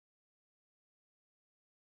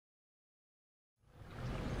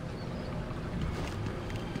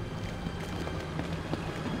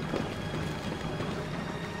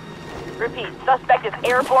Repeat, suspect is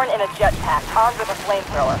airborne in a jetpack, armed with a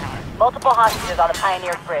flamethrower. Multiple hostages on the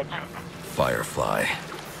Pioneers Bridge. Firefly.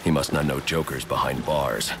 He must not know Joker's behind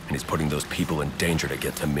bars, and he's putting those people in danger to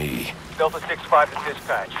get to me. Delta 6-5 to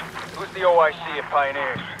dispatch. Who's the OIC at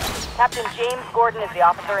Pioneers? Captain James Gordon is the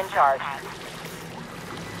officer in charge.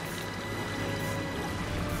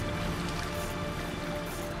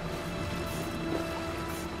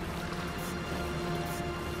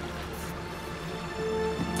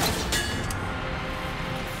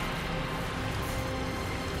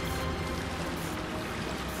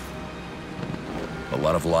 A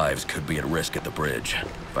lot of lives could be at risk at the bridge.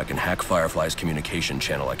 If I can hack Firefly's communication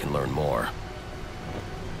channel, I can learn more.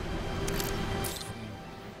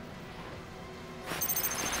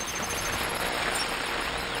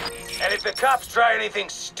 And if the cops try anything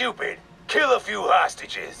stupid, kill a few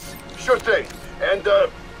hostages. Sure thing. And,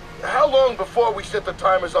 how long before we set the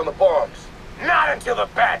timers on the bombs? Not until the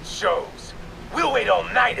bat shows. We'll wait all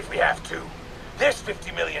night if we have to. There's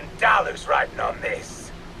 $50 million riding on this.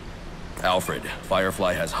 Alfred,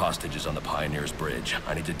 Firefly has hostages on the Pioneers Bridge.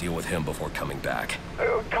 I need to deal with him before coming back.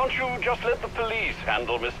 Can't you just let the police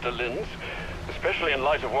handle Mr. Linz? Especially in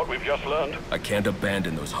light of what we've just learned. I can't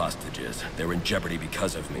abandon those hostages. They're in jeopardy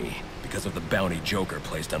because of me. Because of the bounty Joker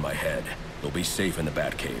placed on my head. They'll be safe in the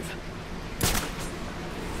Batcave.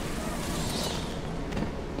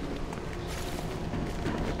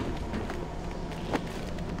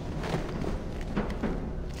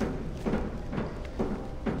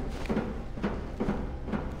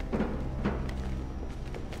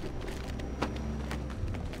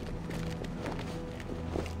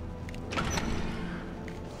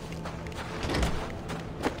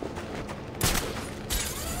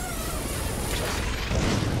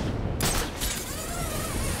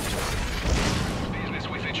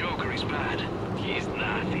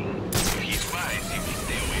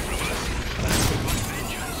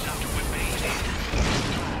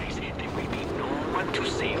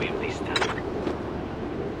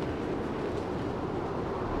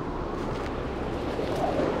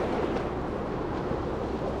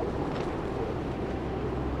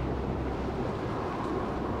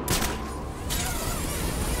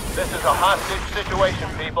 This is a hostage situation,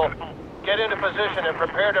 people. Get into position and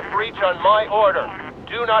prepare to breach on my order.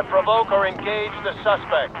 Do not provoke or engage the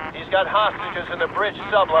suspect. He's got hostages in the bridge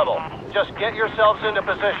sublevel. Just get yourselves into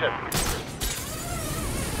position.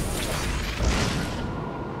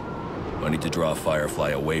 I need to draw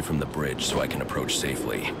Firefly away from the bridge so I can approach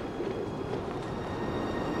safely.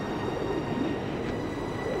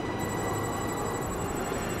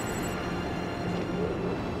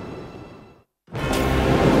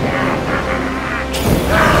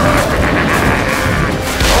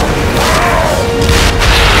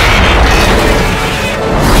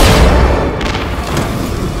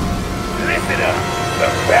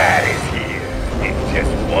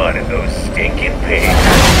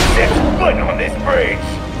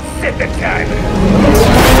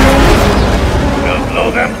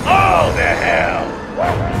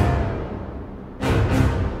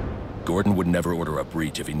 Gordon would never order a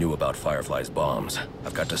breach if he knew about Firefly's bombs.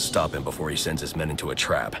 I've got to stop him before he sends his men into a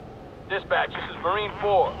trap. Dispatch, this is Marine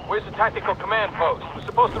 4. Where's the tactical command post? We're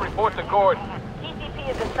supposed to report to Gordon. TCP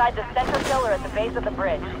is inside the center pillar at the base of the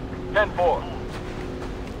bridge. 10-4.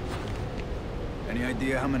 Any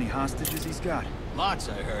idea how many hostages he's got? Lots,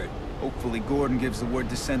 I heard. Hopefully Gordon gives the word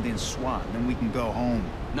to send in SWAT, and then we can go home.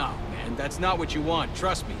 No, man, that's not what you want,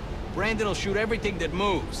 trust me. Brandon will shoot everything that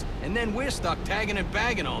moves, and then we're stuck tagging and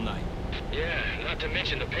bagging all night. Yeah, not to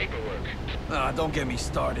mention the paperwork. Ah, don't get me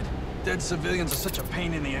started. Dead civilians are such a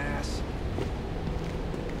pain in the ass.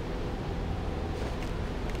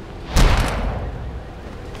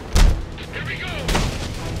 Here we go!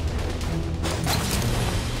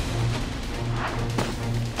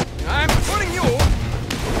 I'm putting you...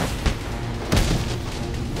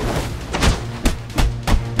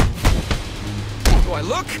 Do I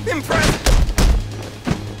look impressed?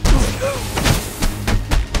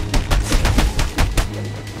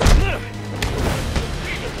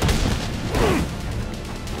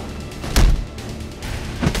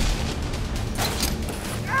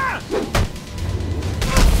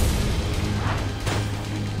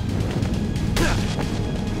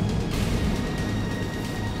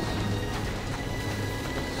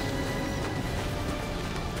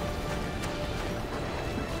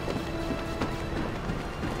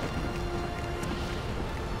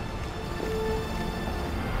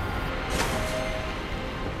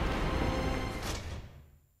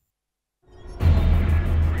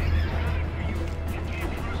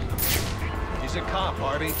 He's a cop,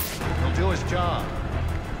 Harvey. He'll do his job.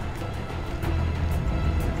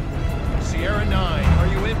 Sierra 9, are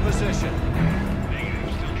you in position?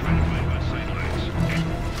 Negative. Still trying to find my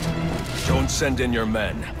sightlines. Don't send in your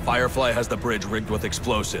men. Firefly has the bridge rigged with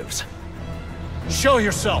explosives. Show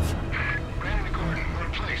yourself! Brandon Gordon, we're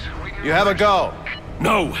in place. You have a go.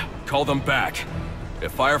 No! Call them back.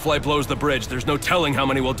 If Firefly blows the bridge, there's no telling how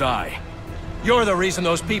many will die. You're the reason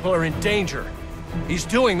those people are in danger. He's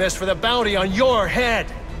doing this for the bounty on your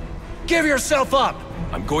head. Give yourself up!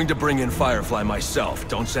 I'm going to bring in Firefly myself.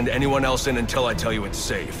 Don't send anyone else in until I tell you it's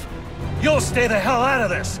safe. You'll stay the hell out of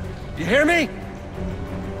this! You hear me?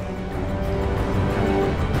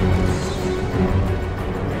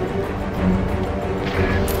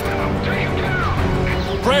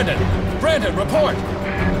 Brandon, report!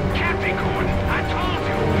 Captain Gordon, I told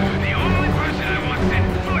you, the only person I want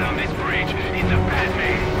setting foot on this bridge is the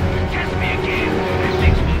Batman. Test me again, and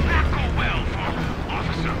things will not go well for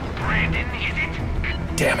Officer Brandon, is it?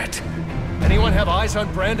 Damn it! Anyone have eyes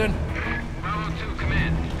on Brandon? Bravo 2,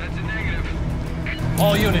 command. That's a negative.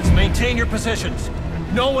 All units, maintain your positions.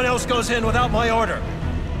 No one else goes in without my order.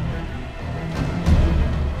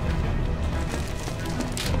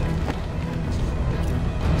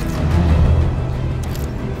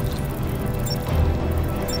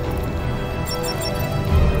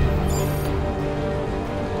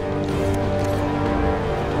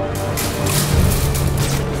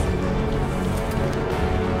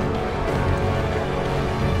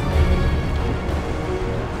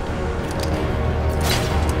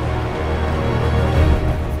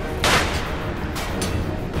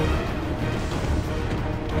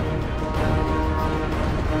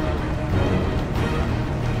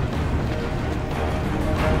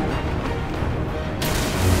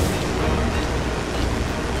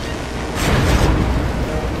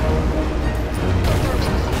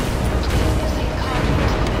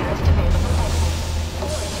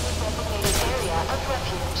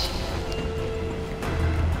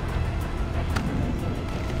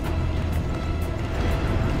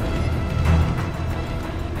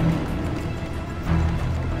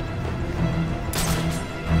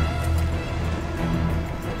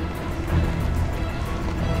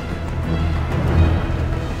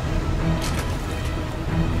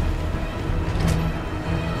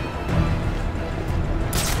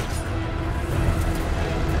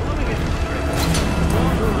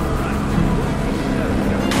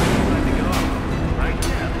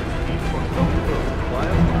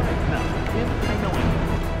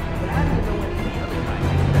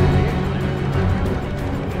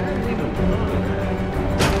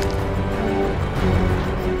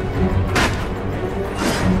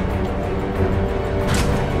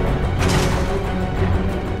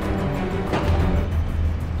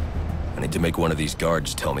 Make one of these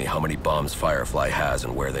guards tell me how many bombs Firefly has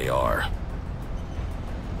and where they are.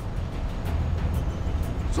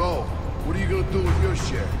 So, what are you gonna do with your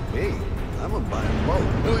share? Hey, I'm gonna buy a boat.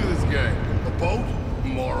 Look at this guy. A boat?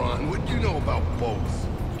 Moron, what do you know about boats?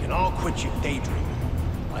 You can all quit your daydreaming.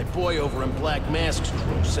 My boy over in Black Mask's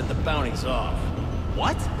crew said the bounty's off.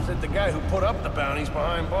 What? Said the guy who put up the bounty's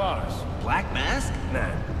behind bars. Black Mask?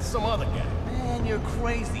 Nah, some other guy. Man, you're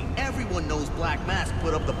crazy. Everyone knows Black Mask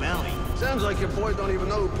put up the bounty. Sounds like your boy don't even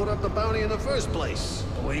know who put up the bounty in the first place.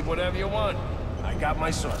 Believe whatever you want. I got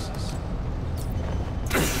my sources.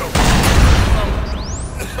 Some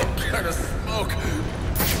kind of smoke.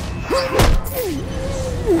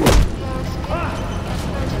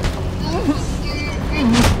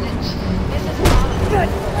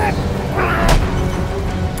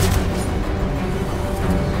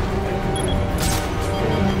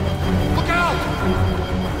 Look out!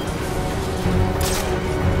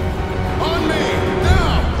 On me!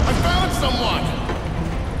 Now! I found someone!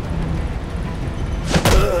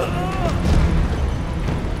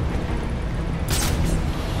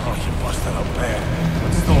 Oh, you busted up bad.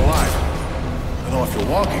 But still alive. I don't know if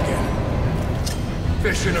you'll walk again.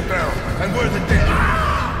 Fish in a barrel, and we're the dead.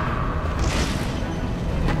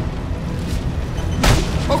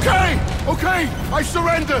 Okay! Okay! I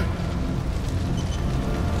surrender!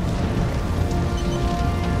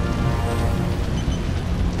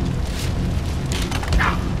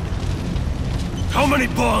 How many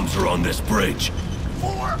bombs are on this bridge?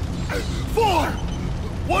 4! 4!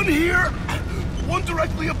 One here, one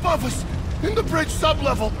directly above us, in the bridge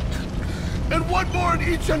sublevel, and one more at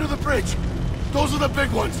each end of the bridge. Those are the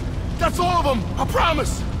big ones. That's all of them, I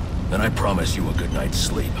promise. Then I promise you a good night's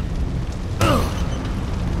sleep.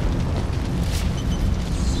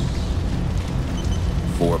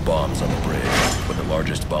 4 bombs on the bridge, with the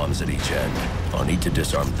largest bombs at each end. I'll need to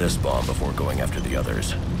disarm this bomb before going after the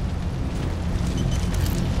others.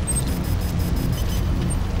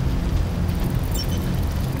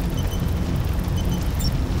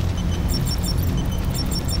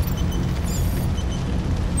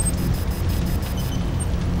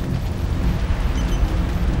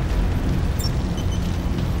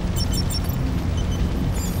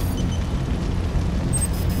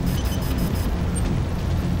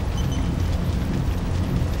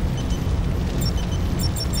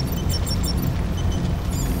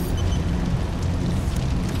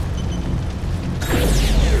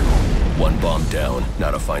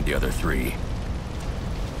 find the other 3.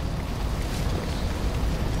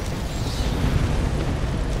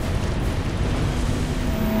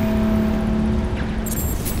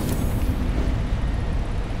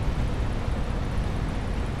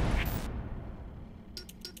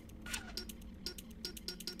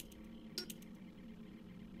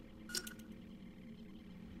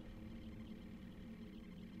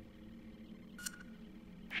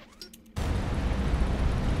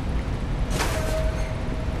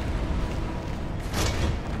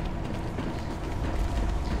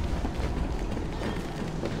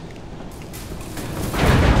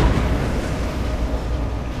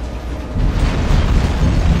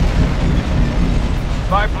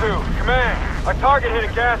 Target hit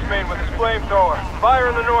a gas main with his flamethrower. Fire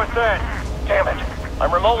in the north end. Damn it.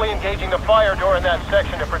 I'm remotely engaging the fire door in that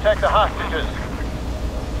section to protect the hostages.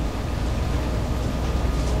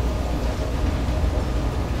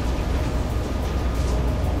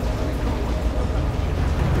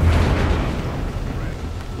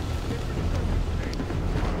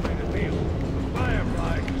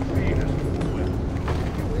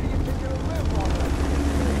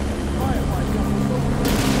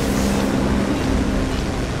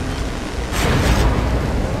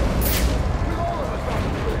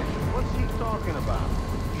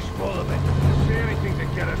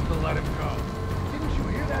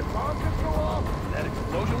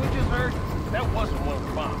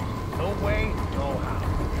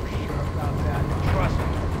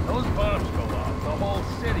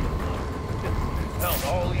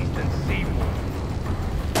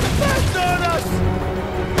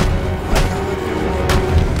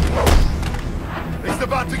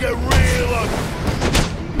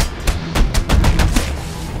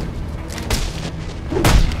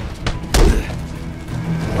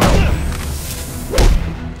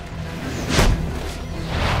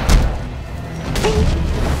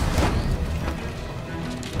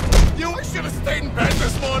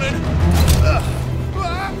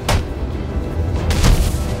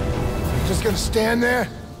 Stand there?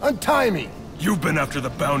 Untie me! You've been after the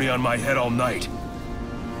bounty on my head all night.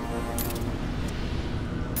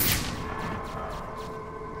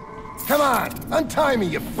 Come on! Untie me,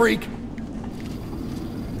 you freak!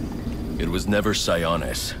 It was never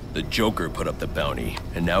Sionis. The Joker put up the bounty,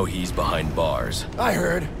 and now he's behind bars. I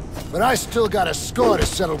heard, but I still got a score to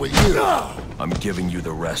settle with you. I'm giving you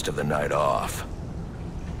the rest of the night off.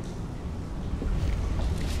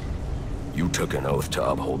 You took an oath to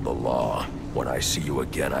uphold the law. When I see you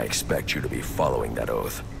again, I expect you to be following that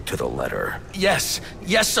oath, to the letter. Yes.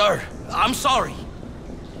 Yes, sir. I'm sorry.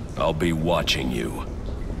 I'll be watching you.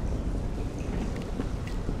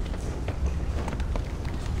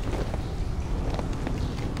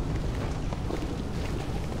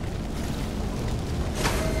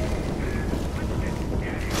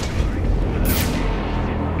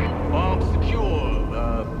 Bomb secure,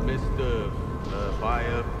 Mr.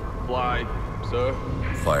 Firefly, sir.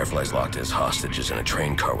 Firefly's locked his hostages in a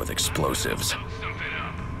train car with explosives. Something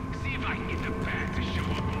up. See if I can get the bat to show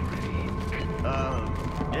up already.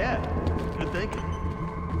 Yeah. Good thinking.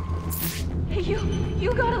 Hey,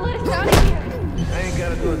 you gotta let us out of here. I ain't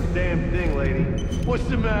gotta do a damn thing, lady. What's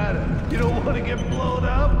the matter? You don't want to get blown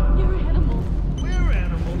up? You're animals. We're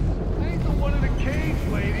animals. I ain't the one in a cage,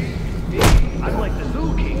 lady. I'm like the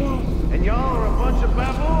zookeeper, and y'all are a bunch of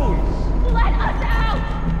baboons. Let us out!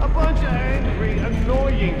 A bunch of angry,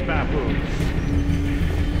 annoying baboons.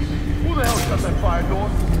 Who the hell shut that fire door?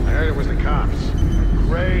 I heard it was the cops.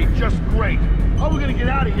 Great, just great. How are we gonna get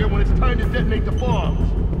out of here when it's time to detonate the bombs?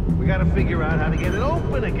 We gotta figure out how to get it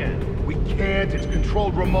open again. We can't, it's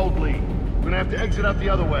controlled remotely. We're gonna have to exit out the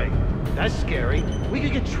other way. That's scary. We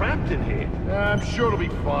could get trapped in here. I'm sure it'll be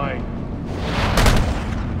fine.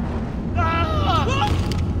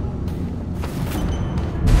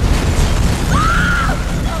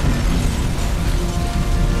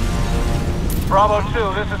 Bravo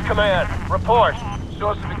 2, this is Command. Report.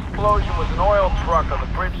 Source of explosion was an oil truck on the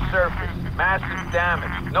bridge surface. Massive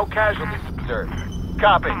damage. No casualties observed.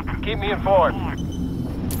 Copy. Keep me informed.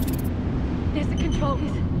 There's the controls.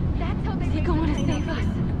 That's how they going to save us.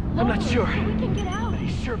 I'm not sure. We can get out. But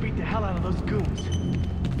he sure beat the hell out of those goons.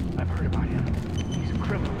 I've heard about him. He's a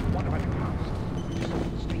criminal. One of the cops. Just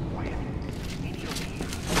stay quiet. Maybe he'll leave.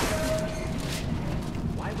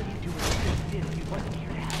 Why would he do what he just did if he wasn't here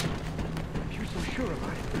to help? If you're so sure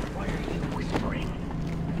about it, why are you whispering?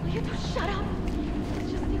 Will you just shut up?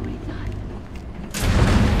 Let's just see what he does.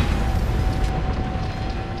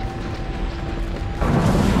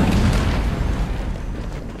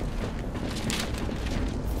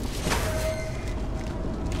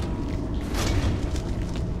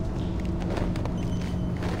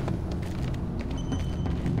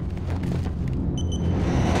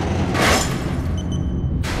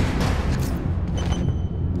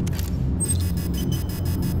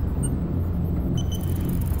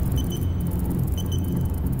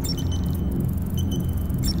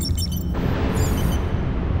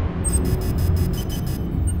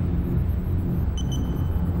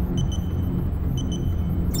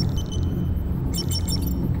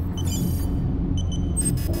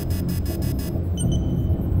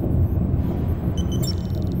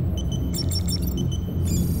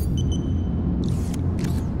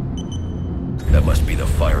 That must be the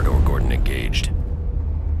fire door Gordon engaged.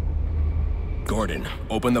 Gordon,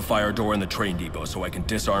 open the fire door in the train depot so I can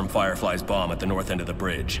disarm Firefly's bomb at the north end of the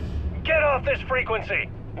bridge. Get off this frequency!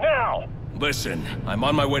 Now! Listen, I'm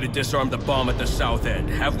on my way to disarm the bomb at the south end.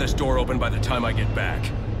 Have this door open by the time I get back.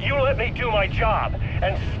 You let me do my job,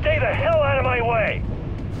 and stay the hell out of my way!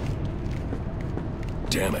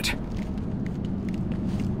 Damn it.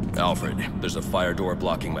 Alfred, there's a fire door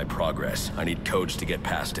blocking my progress. I need codes to get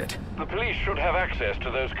past it. The police should have access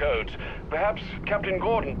to those codes. Perhaps Captain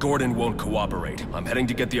Gordon... Gordon won't cooperate. I'm heading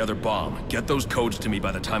to get the other bomb. Get those codes to me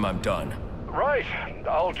by the time I'm done. Right.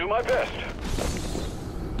 I'll do my best.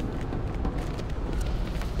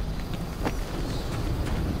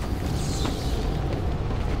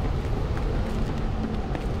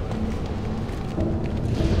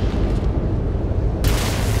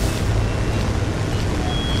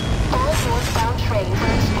 Trains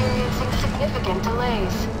are experiencing significant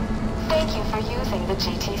delays. Thank you for using the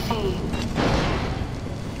GTC.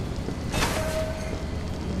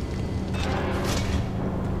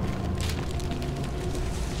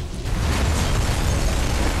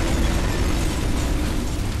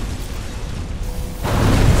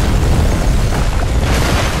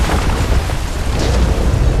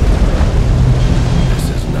 This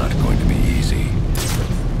is not going to be easy.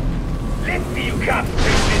 Let's see you cops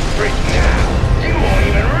fix this bridge now! You won't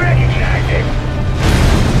even recognize it!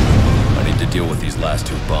 I need to deal with these last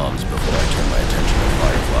two bombs before I turn my attention to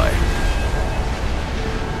Firefly.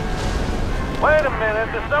 Wait a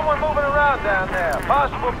minute, there's someone moving around down there.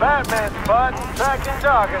 Possible Batman spot, tracking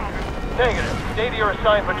target. Negative. Stay to your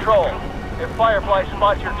assigned patrol. If Firefly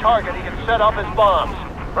spots your target, he can set off his bombs.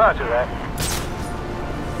 Roger that.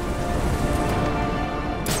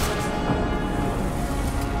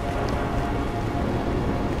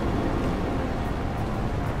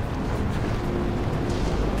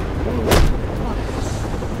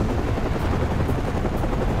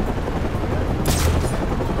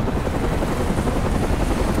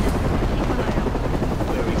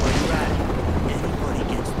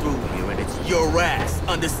 Your ass,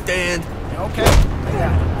 understand? Okay.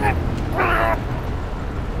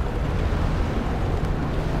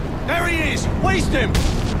 There he is! Waste him!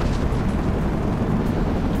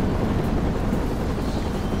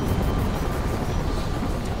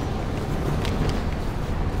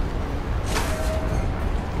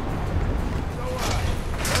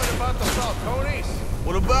 Heard about the Falcones?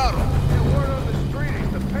 What about him? Yeah, word on the street is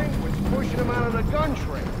the Penguin's pushing him out of the gun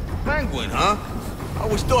trade. Penguin, huh? I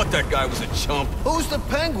always thought that guy was a chump. Who's the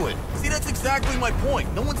Penguin? See, that's exactly my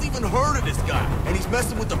point. No one's even heard of this guy. And he's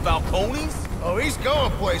messing with the Falcones? Oh, he's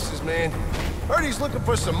going places, man. Heard he's looking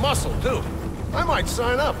for some muscle, too. I might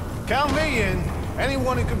sign up. Count me in.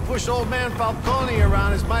 Anyone who can push old man Falcone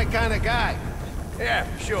around is my kind of guy. Yeah,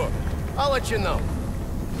 sure. I'll let you know.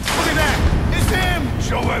 Look at that! It's him!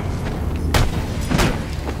 Show him!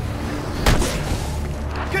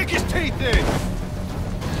 Kick his teeth in!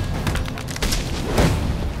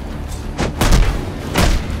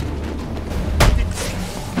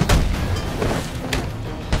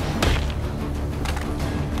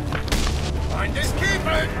 Just keep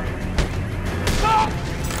it! Stop!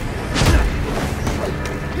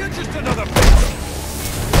 You're just another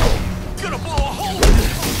bitch! Gonna blow a hole in this!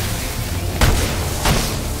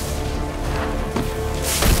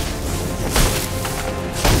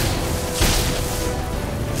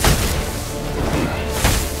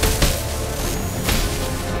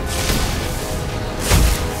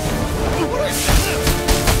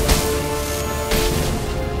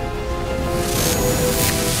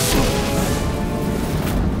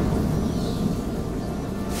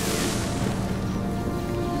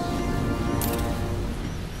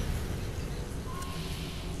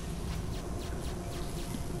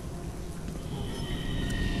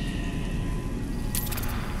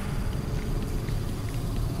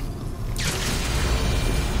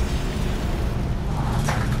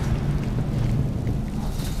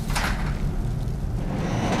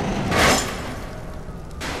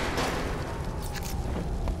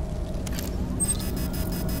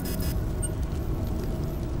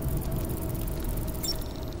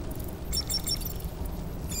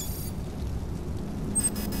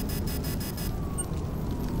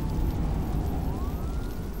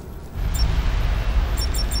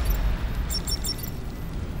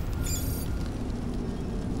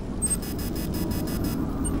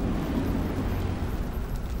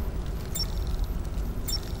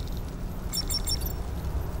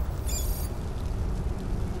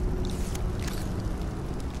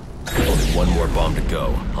 One more bomb to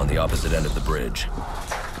go, on the opposite end of the bridge.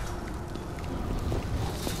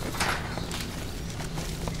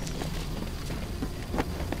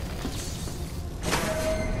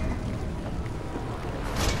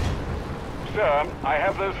 Sir, I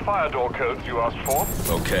have those fire door codes you asked for.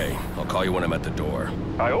 Okay, I'll call you when I'm at the door.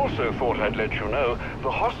 I also thought I'd let you know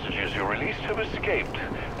the hostages you released have escaped.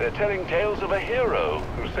 They're telling tales of a hero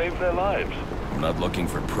who saved their lives. I'm not looking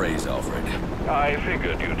for praise, Alfred. I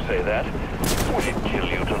figured you'd say that. Would it kill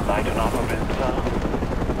you to lighten up a bit, sir?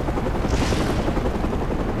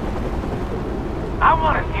 I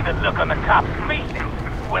want to see the look on the cops' faces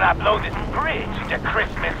when I blow this bridge into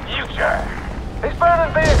Christmas future. He's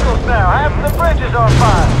burning vehicles now. Half of the bridge is on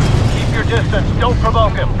fire. Keep your distance. Don't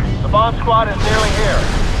provoke him. The bomb squad is nearly here.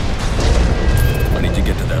 I need to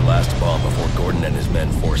get to that last bomb before Gordon and his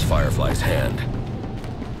men force Firefly's hand.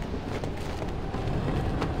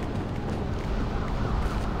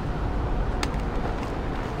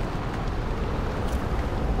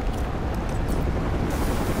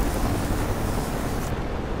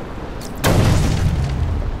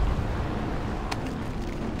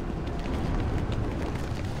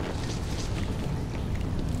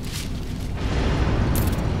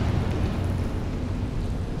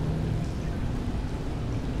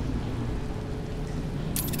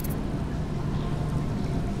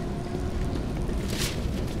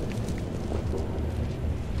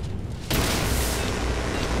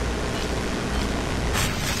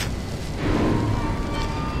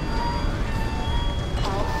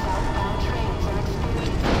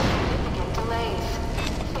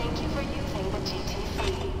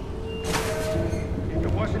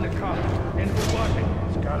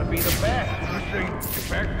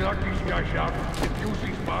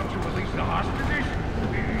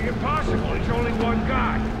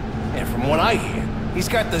 He's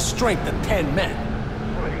got the strength of 10 men.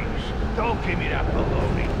 Please, don't give me that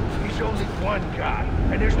baloney. He's only one guy,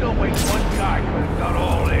 and there's no way one guy could have done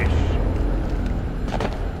all this.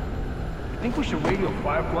 You think we should radio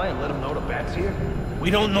Firefly and let him know the Bat's here? We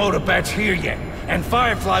don't know the Bat's here yet, and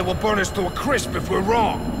Firefly will burn us to a crisp if we're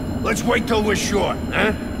wrong. Let's wait till we're sure,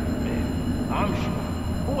 huh? Man, I'm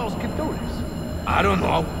sure. Who else could do this? I don't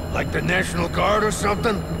know, like the National Guard or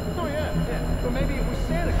something? Oh yeah. Or maybe it was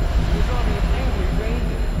Santa Claus. He was on the angry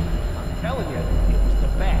reindeer. I'm telling you, it was the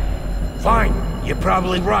Bat. Fine, you're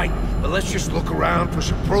probably right. But let's just look around for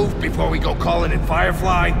some proof before we go calling in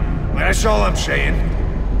Firefly. That's all I'm saying.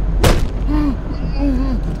 Don't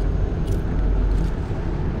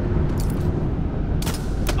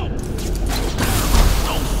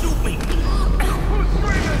shoot me! Who's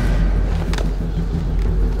screaming?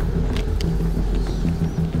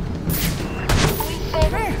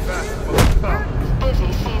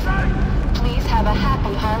 Busy season. Please have a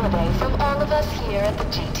happy holiday from all of us here at the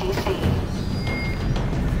GTC.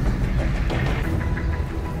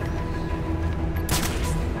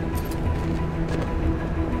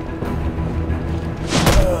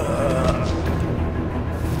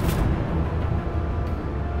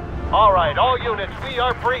 All right, all units, we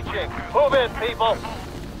are breaching. Move in, people.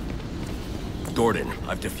 Gordon,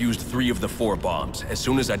 I've defused 3 of the 4 bombs. As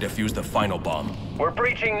soon as I defuse the final bomb. We're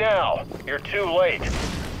breaching now. You're too late.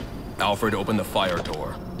 Alfred, open the fire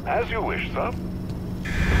door. As you wish, sir.